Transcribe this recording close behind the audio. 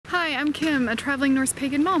Hi, I'm Kim, a traveling Norse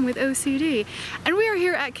pagan mom with OCD, and we are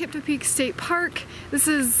here at Kiptopeke State Park. This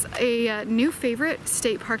is a new favorite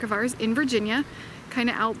state park of ours in Virginia, kind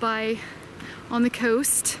of out by on the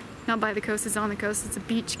coast. Not by the coast, it's on the coast. It's a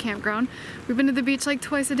beach campground. We've been to the beach like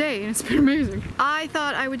twice a day and it's been amazing. I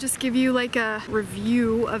thought I would just give you like a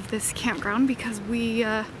review of this campground because we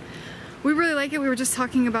really like it. We were just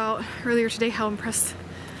talking about earlier today how impressed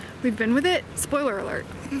we've been with it. Spoiler alert.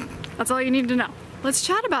 That's all you need to know. Let's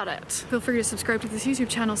chat about it. Feel free to subscribe to this YouTube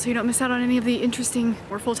channel so you don't miss out on any of the interesting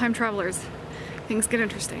or full-time travelers. Things get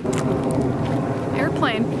interesting.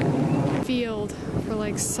 Airplane. Field for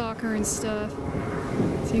like soccer and stuff.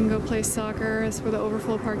 So you can go play soccer. That's where the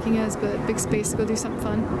overflow parking is, but big space to go do something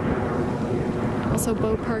fun. Also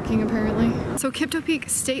boat parking apparently. So Kiptopeke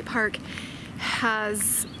State Park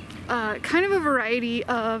has kind of a variety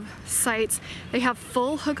of sites. They have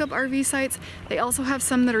full hookup RV sites. They also have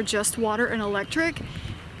some that are just water and electric.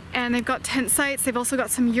 And they've got tent sites. They've also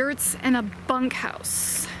got some yurts and a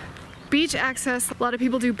bunkhouse. Beach access, a lot of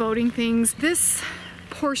people do boating things. This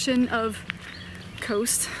portion of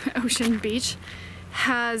coast, ocean, beach,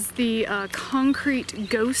 has the concrete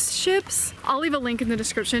ghost ships. I'll leave a link in the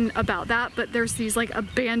description about that, but there's these like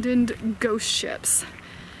abandoned ghost ships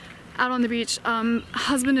out on the beach.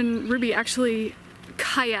 Husband and Ruby actually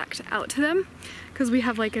kayaked out to them because we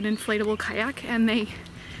have like an inflatable kayak, and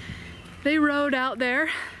they rowed out there.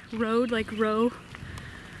 Rowed like row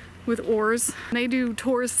with oars. They do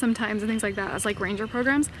tours sometimes and things like that as like ranger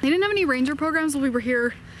programs. They didn't have any ranger programs when we were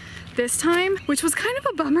here this time, which was kind of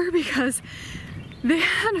a bummer because they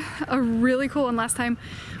had a really cool one last time.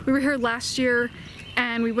 We were here last year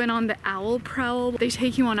and we went on the owl prowl. They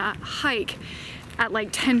take you on a hike at like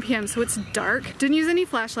 10 p.m. so it's dark. Didn't use any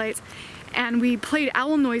flashlights, and we played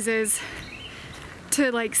owl noises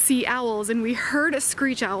to like see owls, and we heard a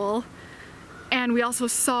screech owl and we also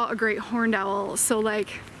saw a great horned owl. So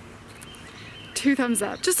like 2 thumbs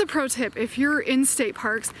up. Just a pro tip, if you're in state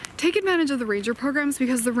parks, take advantage of the ranger programs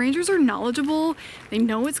because the rangers are knowledgeable, they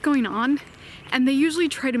know what's going on, and they usually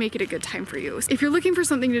try to make it a good time for you. If you're looking for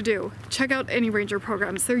something to do, check out any ranger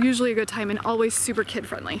programs. They're usually a good time and always super kid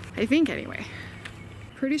friendly. I think anyway.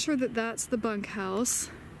 Pretty sure that that's the bunkhouse.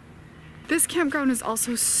 This campground is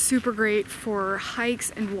also super great for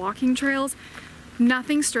hikes and walking trails.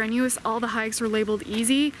 Nothing strenuous, all the hikes are labeled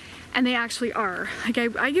easy, and they actually are. Like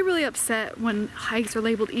I get really upset when hikes are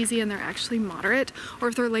labeled easy and they're actually moderate, or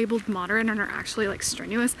if they're labeled moderate and are actually like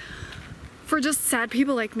strenuous. For just sad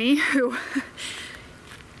people like me who,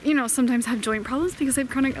 you know, sometimes have joint problems because they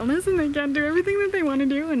have chronic illness and they can't do everything that they want to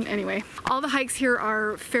do. And anyway, all the hikes here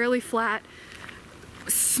are fairly flat,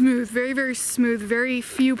 smooth, very, very smooth, very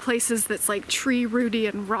few places that's like tree rooty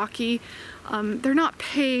and rocky. They're not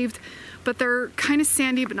paved, but they're kind of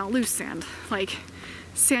sandy, but not loose sand. Like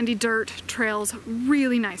sandy dirt trails,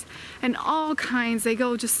 really nice. And all kinds, they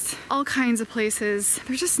go just all kinds of places.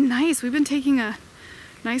 They're just nice. We've been taking a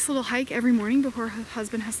nice little hike every morning before her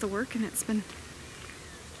husband has to work, and it's been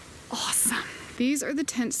awesome. These are the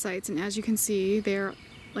tent sites, and as you can see, they're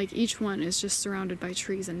like each one is just surrounded by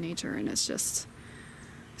trees and nature, and it's just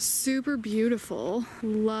super beautiful,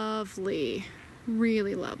 lovely,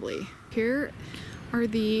 really lovely. Here are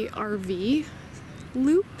the RV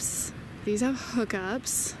loops. These have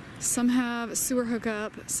hookups. Some have a sewer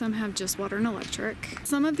hookup, some have just water and electric.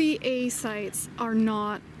 Some of the A sites are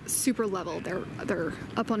not super level. They're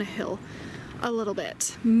up on a hill a little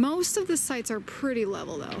bit. Most of the sites are pretty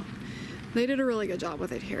level though. They did a really good job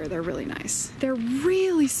with it here. They're really nice. They're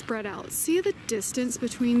really spread out. See the distance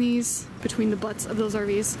between these, between the butts of those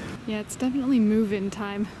RVs? Yeah, it's definitely move-in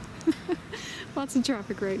time. Lots of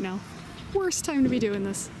traffic right now. Worst time to be doing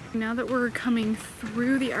this. Now that we're coming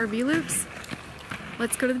through the RV loops,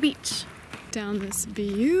 let's go to the beach. Down this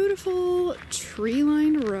beautiful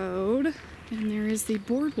tree-lined road, and there is the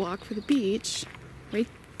boardwalk for the beach right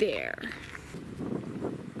there.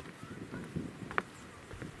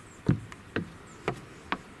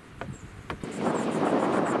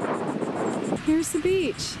 Here's the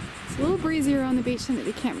beach. It's a little breezier on the beach than at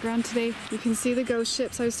the campground today. You can see the ghost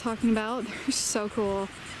ships I was talking about. They're so cool.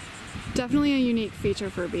 Definitely a unique feature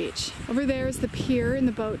for a beach. Over there is the pier and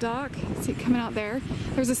the boat dock. See it coming out there.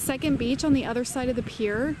 There's a second beach on the other side of the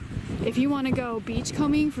pier. If you want to go beach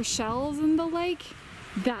combing for shells in the lake,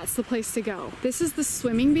 that's the place to go. This is the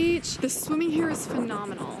swimming beach. The swimming here is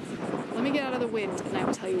phenomenal. Let me get out of the wind and I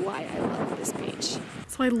will tell you why I love this beach.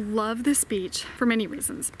 So I love this beach for many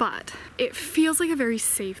reasons, but it feels like a very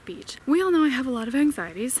safe beach. We all know I have a lot of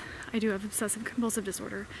anxieties. I do have obsessive compulsive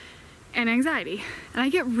disorder and anxiety, and I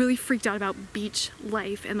get really freaked out about beach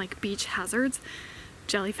life and like beach hazards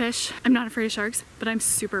jellyfish. I'm not afraid of sharks, but I'm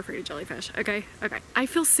super afraid of jellyfish, okay? Okay. I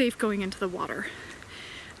feel safe going into the water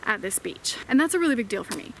at this beach, and that's a really big deal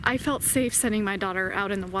for me. I felt safe sending my daughter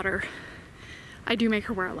out in the water. I do make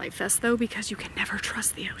her wear a life vest though, because you can never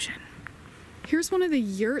trust the ocean. Here's one of the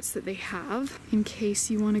yurts that they have in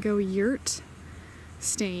case you want to go yurt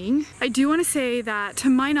staying. I do want to say that, to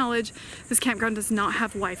my knowledge, this campground does not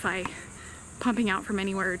have Wi-Fi pumping out from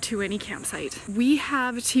anywhere to any campsite. We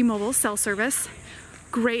have T-Mobile cell service,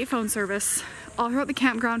 great phone service all throughout the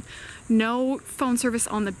campground. No phone service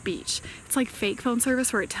on the beach. It's like fake phone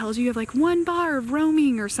service where it tells you have like 1 bar of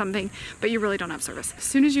roaming or something, but you really don't have service. As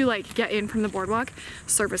soon as you like get in from the boardwalk,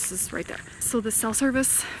 service is right there. So the cell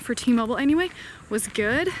service for T-Mobile anyway was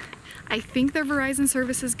good. I think their Verizon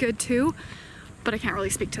service is good too, but I can't really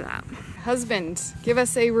speak to that. Husband, give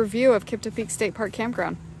us a review of Kiptopeke State Park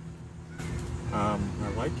Campground. I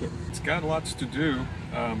like it. It's got lots to do.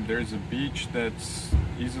 There's a beach that's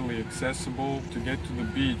easily accessible. To get to the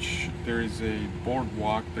beach, there is a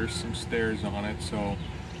boardwalk. There's some stairs on it, so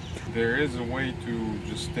there is a way to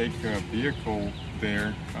just take a vehicle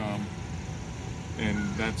there, and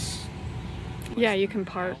that's... Yeah, you can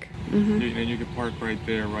park. And you can park right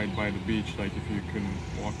there, right by the beach, like if you can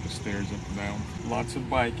walk the stairs up and down. Lots of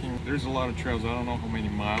biking. There's a lot of trails. I don't know how many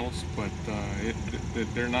miles, but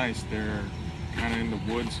they're nice. They're kind of in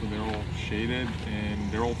the woods, so they're all shaded, and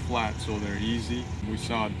they're all flat, so they're easy. We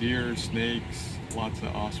saw deer, snakes, lots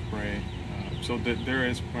of osprey. So there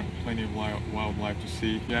is plenty of wildlife to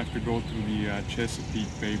see. You have to go through the Chesapeake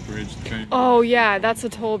Bay Bridge. Oh yeah, that's a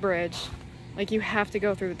toll bridge. Like, you have to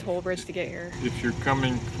go through the toll bridge to get here. If you're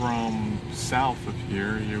coming from south of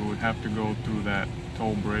here, you would have to go through that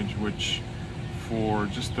toll bridge, which for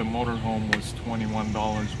just the motorhome was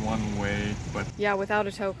 $21 one way. But yeah, without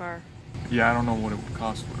a tow car. Yeah, I don't know what it would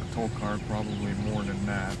cost with a toll car, probably more than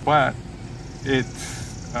that. But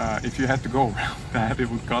if you had to go around that, it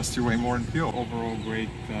would cost you way more in fuel. Overall, great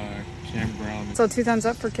campground. So 2 thumbs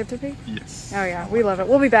up for Kiptopeke? Yes. Oh yeah, we love it.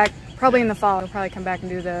 We'll be back probably in the fall. We'll probably come back and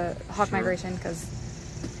do the hawk migration,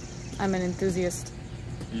 because I'm an enthusiast.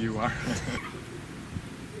 You are.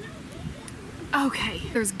 Okay,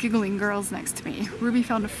 there's giggling girls next to me. Ruby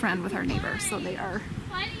found a friend with our neighbor, so they are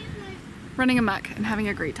running amok and having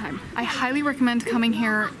a great time. I highly recommend coming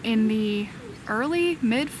here in the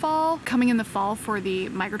mid-fall, coming in the fall for the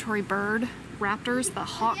migratory bird raptors, the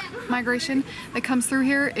hawk migration that comes through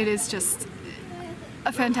here. It is just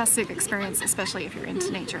a fantastic experience, especially if you're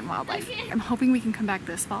into nature and wildlife. I'm hoping we can come back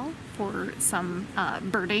this fall for some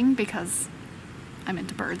birding, because I'm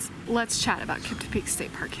into birds. Let's chat about Kiptopeke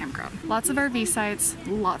State Park Campground. Lots of RV sites,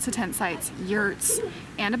 lots of tent sites, yurts,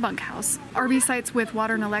 and a bunkhouse. RV sites with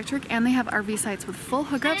water and electric, and they have RV sites with full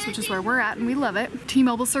hookups, which is where we're at, and we love it.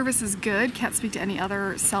 T-Mobile service is good. Can't speak to any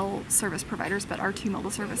other cell service providers, but our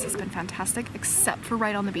T-Mobile service has been fantastic, except for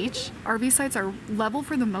right on the beach. RV sites are level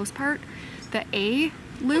for the most part. The A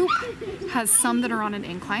loop has some that are on an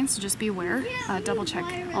incline, so just be aware. Double check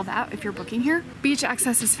all that if you're booking here. Beach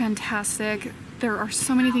access is fantastic. There are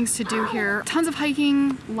so many things to do here. Tons of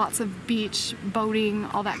hiking, lots of beach, boating,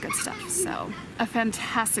 all that good stuff. So a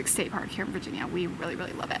fantastic state park here in Virginia. We really,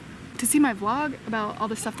 really love it. To see my vlog about all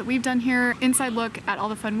the stuff that we've done here, inside look at all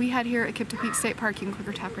the fun we had here at Kiptopeke State Park, you can click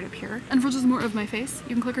or tap right up here. And for just more of my face,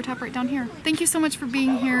 you can click or tap right down here. Thank you so much for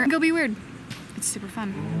being here. Go be weird. It's super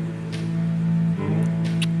fun.